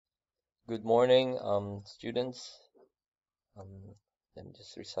Good morning, students. Um, Let me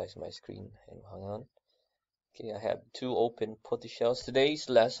just resize my screen and hang on. Okay, I have two open putty shells. Today's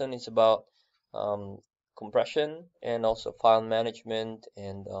lesson is about um, compression and also file management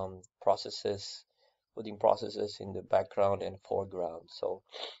and processes, putting processes in the background and foreground. So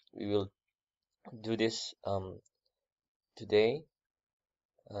we will do this today.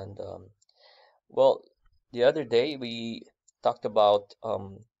 And well, the other day we talked about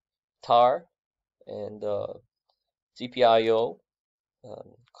tar and GPIO,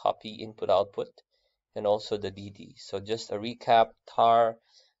 copy input output, and also the DD. So just a recap, tar,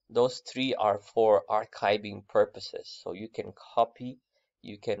 those three are for archiving purposes. So you can copy,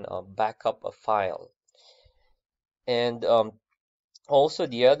 you can back up a file. And also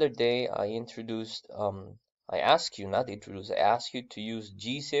the other day I asked you, not introduced, I asked you to use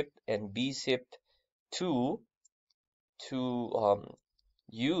gzip and bzip2 to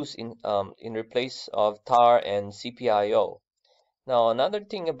use in replace of tar and CPIO. Now, another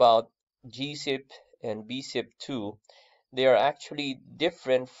thing about gzip and bzip2, they are actually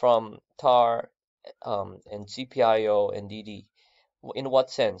different from tar and CPIO and DD. In what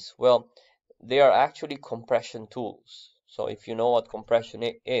sense? Well, they are actually compression tools. So if you know what compression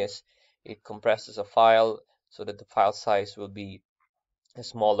is, it compresses a file so that the file size will be a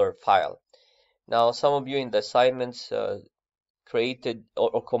smaller file. Now, some of you in the assignments created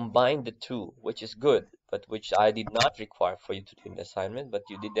or combined the two, which is good, but which I did not require for you to do in the assignment, but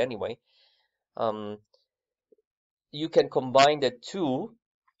you did anyway. Um, you can combine the two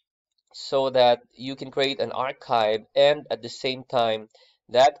so that you can create an archive, and at the same time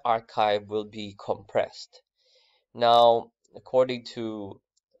that archive will be compressed. Now, according to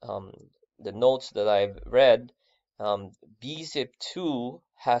um, the notes that I've read, bzip2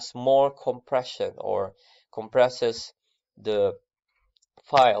 has more compression or compresses the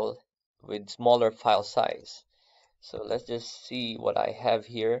file with smaller file size. So let's just see what I have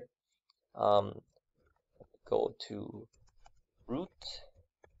here. Go to root,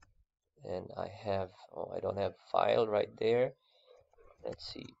 and I have, oh, I don't have file right there. Let's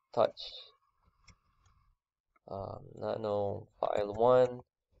see, touch nano file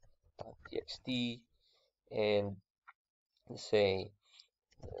 1.txt, and say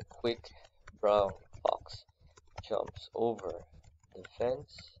quick brown fox jumps over the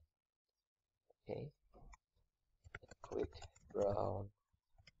fence. Okay, quick brown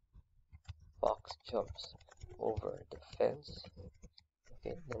fox jumps over the fence.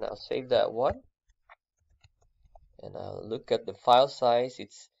 Okay, then I'll save that one, and I'll look at the file size.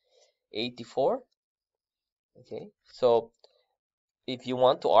 It's 84. Okay, so if you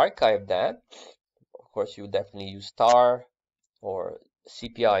want to archive that, of course you definitely use star or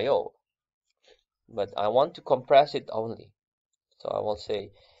CPIO, but I want to compress it only. So I will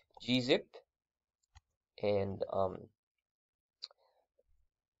say gzip and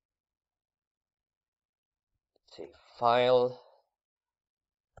say file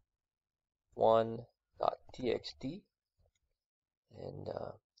 1.txt and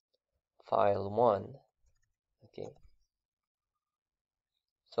file 1. Okay,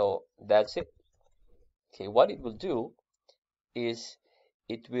 so that's it. Okay, what it will do is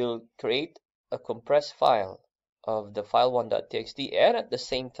it will create a compressed file of the file 1.txt, and at the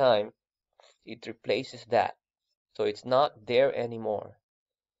same time it replaces that, so it's not there anymore.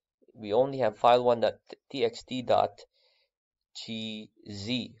 We only have file 1.txt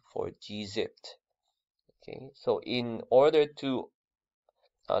gz for gzipped. Okay, so in order to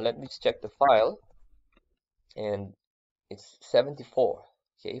let me check the file, and it's 74.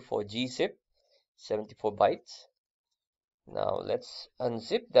 Okay, for gzip, 74 bytes. Now let's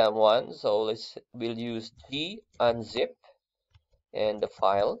unzip that one. So we'll use g unzip and the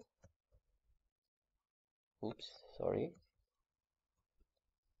file. Oops, sorry.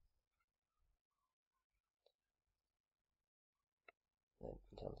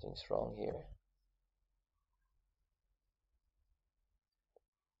 Something's wrong here.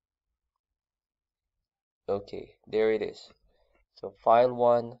 Okay, there it is. So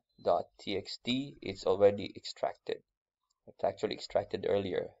file1.txt is already extracted. It's actually extracted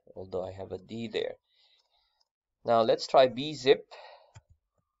earlier, although I have a D there. Now let's try bzip2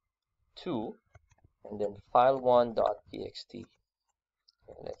 and then file1.txt.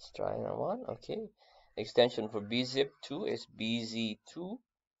 Let's try that one. Okay. Extension for bzip2 is bz2.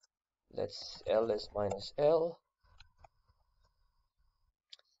 Let's ls minus l,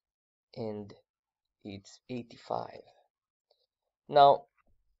 and it's 85. Now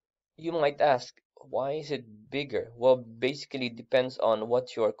you might ask, why is it bigger? Well, basically it depends on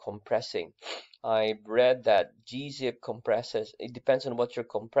what you're compressing. I read that gzip compresses, it depends on what you're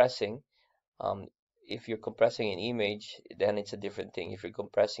compressing. If you're compressing an image, then it's a different thing. If you're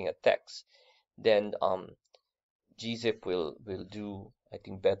compressing a text, then gzip will do, I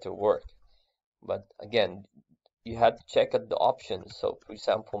think, better work. But again, you have to check at the options. So for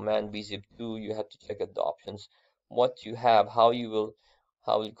example, man bzip2, you have to check at the options, what you have, how you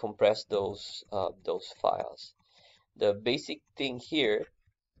compress those files. The basic thing here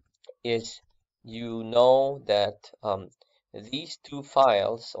is you know that these two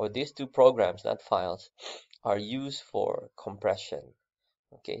files, or these two programs, not files, are used for compression.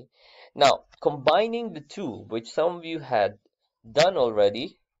 Okay, now combining the two, which some of you had done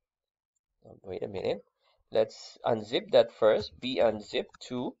already. Wait a minute, let's unzip that first. B unzip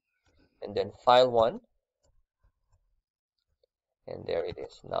 2 and then file 1, and there it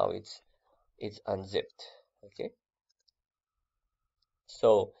is. Now it's unzipped. Okay,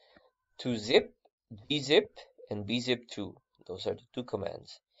 so to zip, gzip and bzip2, those are the two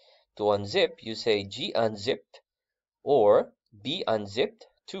commands. To unzip, you say g unzip or b unzipped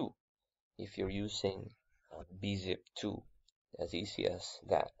 2 if you're using bzip2, as easy as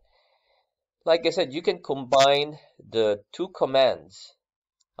that. Like I said, you can combine the two commands,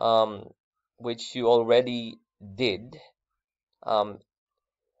 which you already did. Some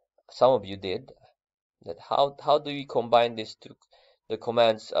of you did. That how do you combine these two, the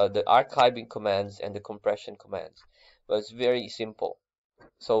commands, the archiving commands and the compression commands? Well, it's very simple.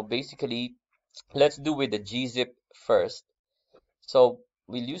 So basically, let's do with the gzip first. So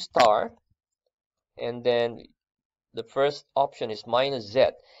we'll use star, and then the first option is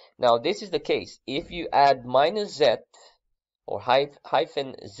 -z. Now this is the case. If you add -z or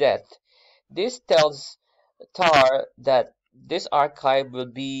hyphen z, this tells tar that this archive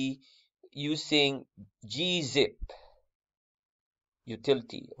will be using gzip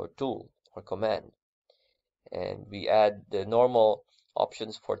utility or tool or command. And we add the normal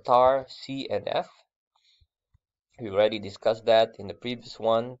options for tar, C, and F. We already discussed that in the previous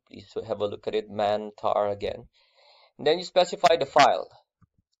one. Please have a look at it, man tar again. And then you specify the file,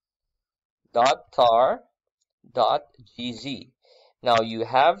 .tar.gz. Now you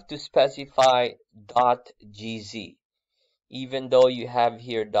have to specify .gz, even though you have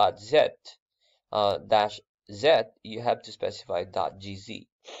here .z, -z, you have to specify .gz.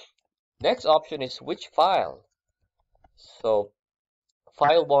 Next option is which file. So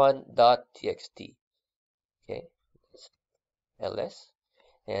file1.txt, okay, ls,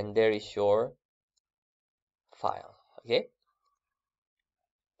 and there is your file. Okay,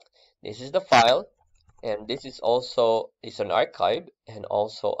 this is the file, and this is also an archive and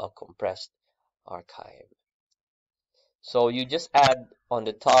also a compressed archive. So you just add on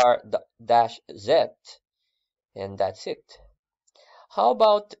the tar-z, and that's it. How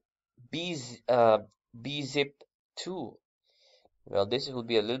about bzip2? Well, this will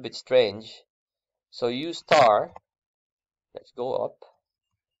be a little bit strange. So use tar. Let's go up.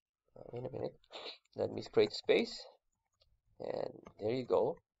 Wait a minute. Let me create space. And there you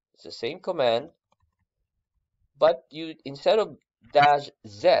go. It's the same command, but you, instead of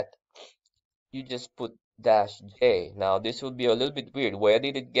 -z, you just put -j. Now this will be a little bit weird. Where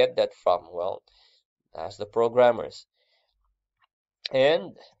did it get that from? Well, ask the programmers.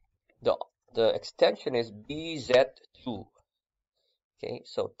 And the extension is bz2. Okay,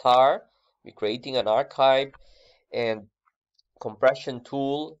 so tar, we're creating an archive, and compression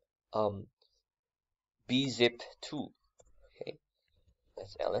tool, bzip2. Okay,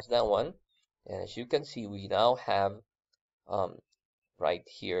 let's ls that one. And as you can see, we now have right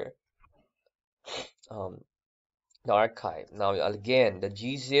here the archive. Now again, the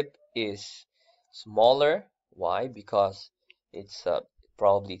gzip is smaller. Why? Because it's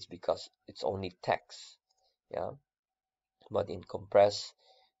probably it's because it's only text. Yeah, but in compress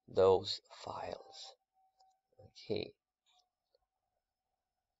those files. Okay.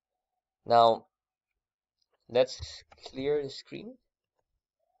 Now let's clear the screen.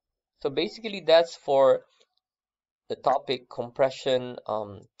 So basically that's for the topic compression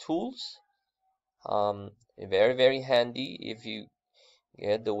tools. Very handy if you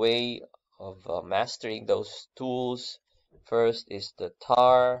get the way of mastering those tools. First is the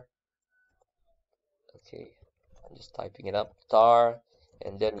tar. Okay, I'm just typing it up, tar,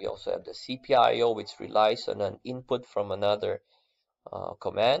 and then we also have the CPIO, which relies on an input from another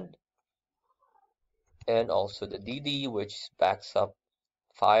command, and also the DD, which backs up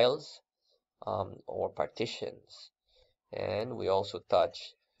files or partitions. And we also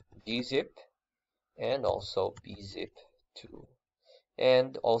touch gzip and also bzip2,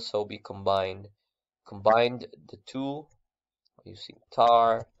 and also we combine combined the two using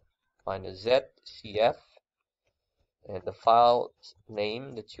tar minus zcf, and the file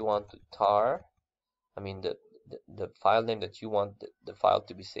name that you want to tar, the file name that you want the file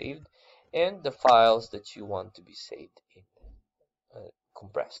to be saved, and the files that you want to be saved in,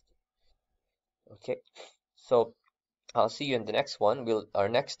 compressed. Okay, so I'll see you in the next one. Our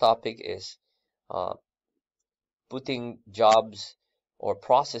next topic is uh, putting jobs or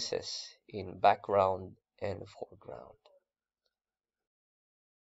processes in background and foreground.